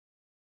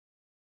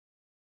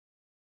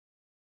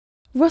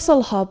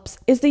Russell Hobbs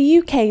is the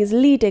UK's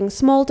leading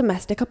small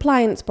domestic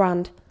appliance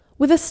brand.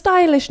 With a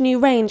stylish new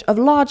range of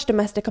large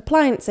domestic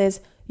appliances,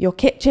 your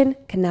kitchen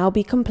can now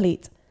be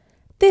complete.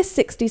 This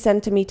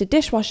 60cm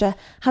dishwasher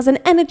has an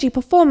energy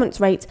performance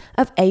rate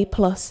of A+,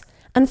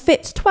 and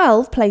fits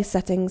 12 place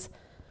settings.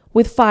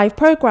 With 5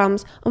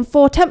 programs and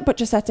 4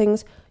 temperature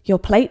settings, your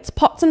plates,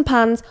 pots and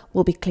pans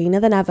will be cleaner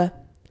than ever.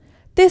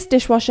 This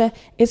dishwasher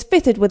is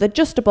fitted with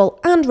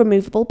adjustable and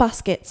removable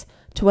baskets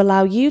to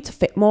allow you to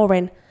fit more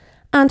in,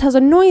 and has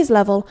a noise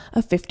level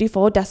of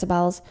 54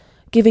 decibels,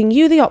 giving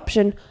you the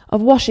option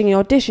of washing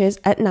your dishes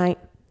at night.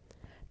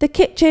 The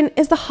kitchen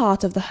is the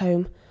heart of the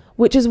home,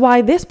 which is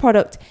why this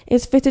product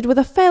is fitted with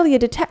a failure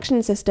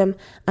detection system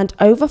and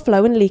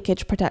overflow and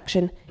leakage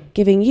protection,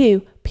 giving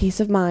you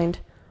peace of mind.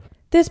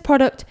 This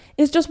product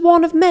is just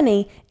one of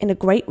many in a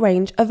great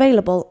range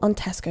available on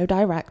Tesco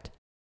Direct.